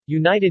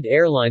United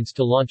Airlines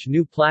to launch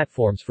new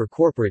platforms for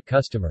corporate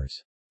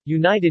customers.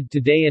 United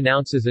today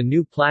announces a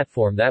new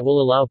platform that will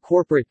allow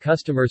corporate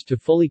customers to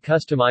fully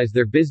customize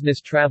their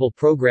business travel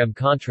program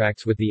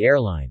contracts with the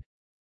airline.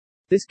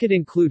 This could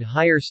include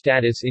higher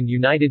status in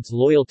United's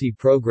loyalty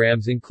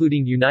programs,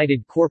 including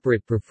United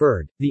Corporate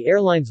Preferred, the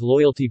airline's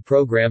loyalty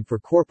program for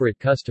corporate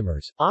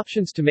customers,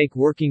 options to make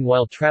working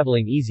while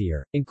traveling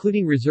easier,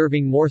 including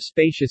reserving more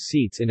spacious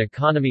seats in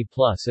Economy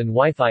Plus and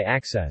Wi-Fi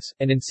access,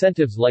 and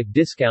incentives like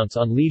discounts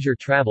on leisure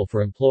travel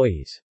for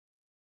employees.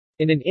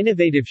 In an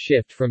innovative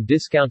shift from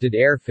discounted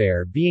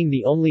airfare being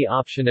the only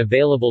option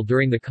available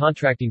during the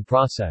contracting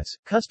process,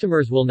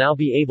 customers will now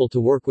be able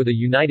to work with a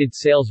United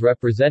sales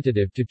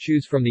representative to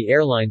choose from the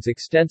airline's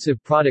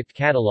extensive product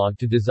catalog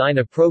to design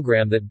a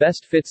program that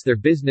best fits their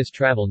business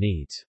travel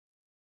needs.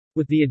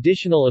 With the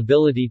additional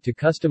ability to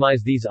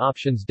customize these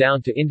options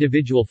down to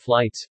individual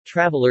flights,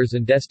 travelers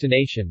and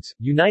destinations,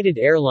 United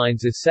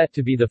Airlines is set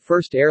to be the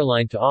first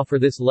airline to offer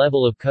this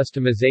level of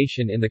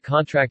customization in the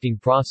contracting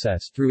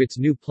process through its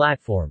new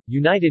platform,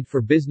 United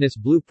for Business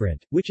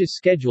Blueprint, which is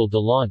scheduled to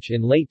launch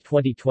in late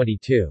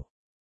 2022.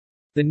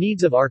 The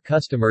needs of our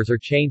customers are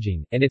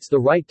changing, and it's the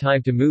right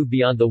time to move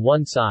beyond the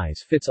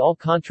one-size-fits-all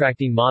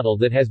contracting model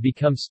that has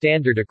become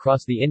standard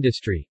across the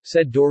industry,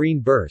 said Doreen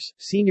Burse,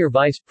 Senior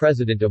Vice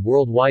President of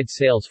Worldwide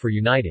Sales for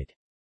United.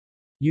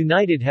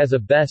 United has a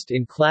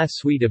best-in-class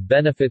suite of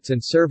benefits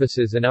and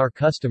services, and our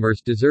customers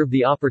deserve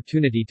the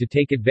opportunity to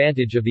take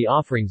advantage of the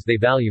offerings they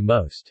value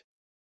most.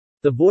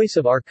 The voice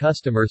of our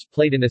customers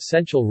played an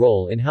essential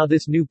role in how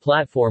this new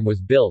platform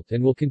was built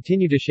and will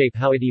continue to shape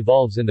how it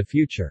evolves in the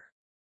future.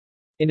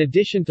 In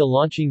addition to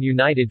launching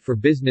United for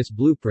Business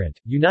Blueprint,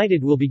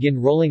 United will begin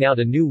rolling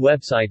out a new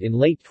website in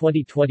late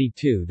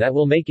 2022 that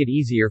will make it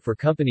easier for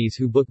companies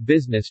who book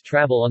business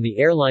travel on the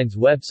airline's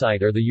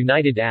website or the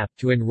United app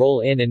to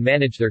enroll in and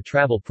manage their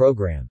travel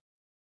program.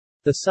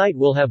 The site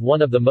will have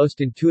one of the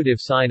most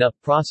intuitive sign-up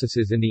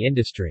processes in the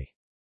industry.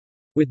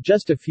 With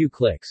just a few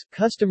clicks,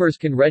 customers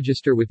can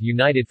register with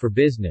United for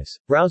Business,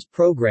 browse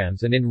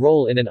programs and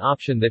enroll in an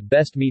option that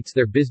best meets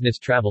their business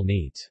travel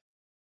needs.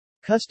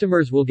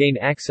 Customers will gain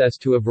access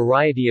to a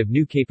variety of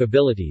new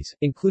capabilities,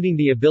 including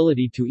the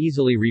ability to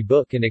easily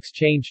rebook and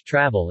exchange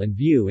travel and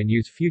view and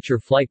use future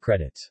flight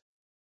credits.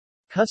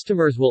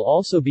 Customers will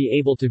also be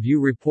able to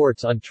view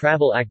reports on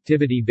travel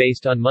activity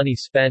based on money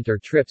spent or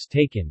trips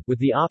taken, with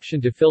the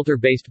option to filter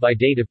based by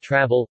date of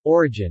travel,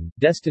 origin,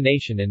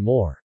 destination and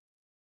more.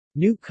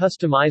 New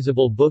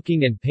customizable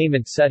booking and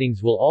payment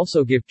settings will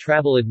also give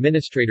travel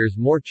administrators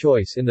more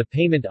choice in the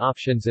payment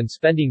options and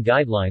spending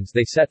guidelines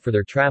they set for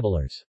their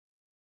travelers.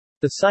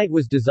 The site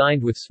was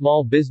designed with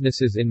small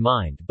businesses in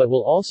mind but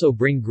will also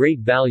bring great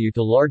value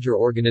to larger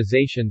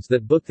organizations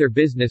that book their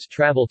business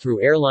travel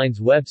through airline's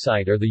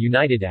website or the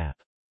United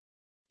app.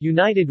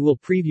 United will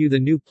preview the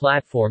new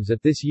platforms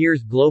at this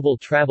year's Global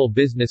Travel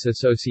Business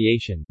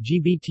Association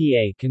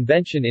 (GBTA)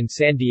 convention in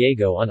San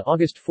Diego on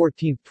August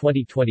 14,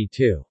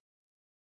 2022.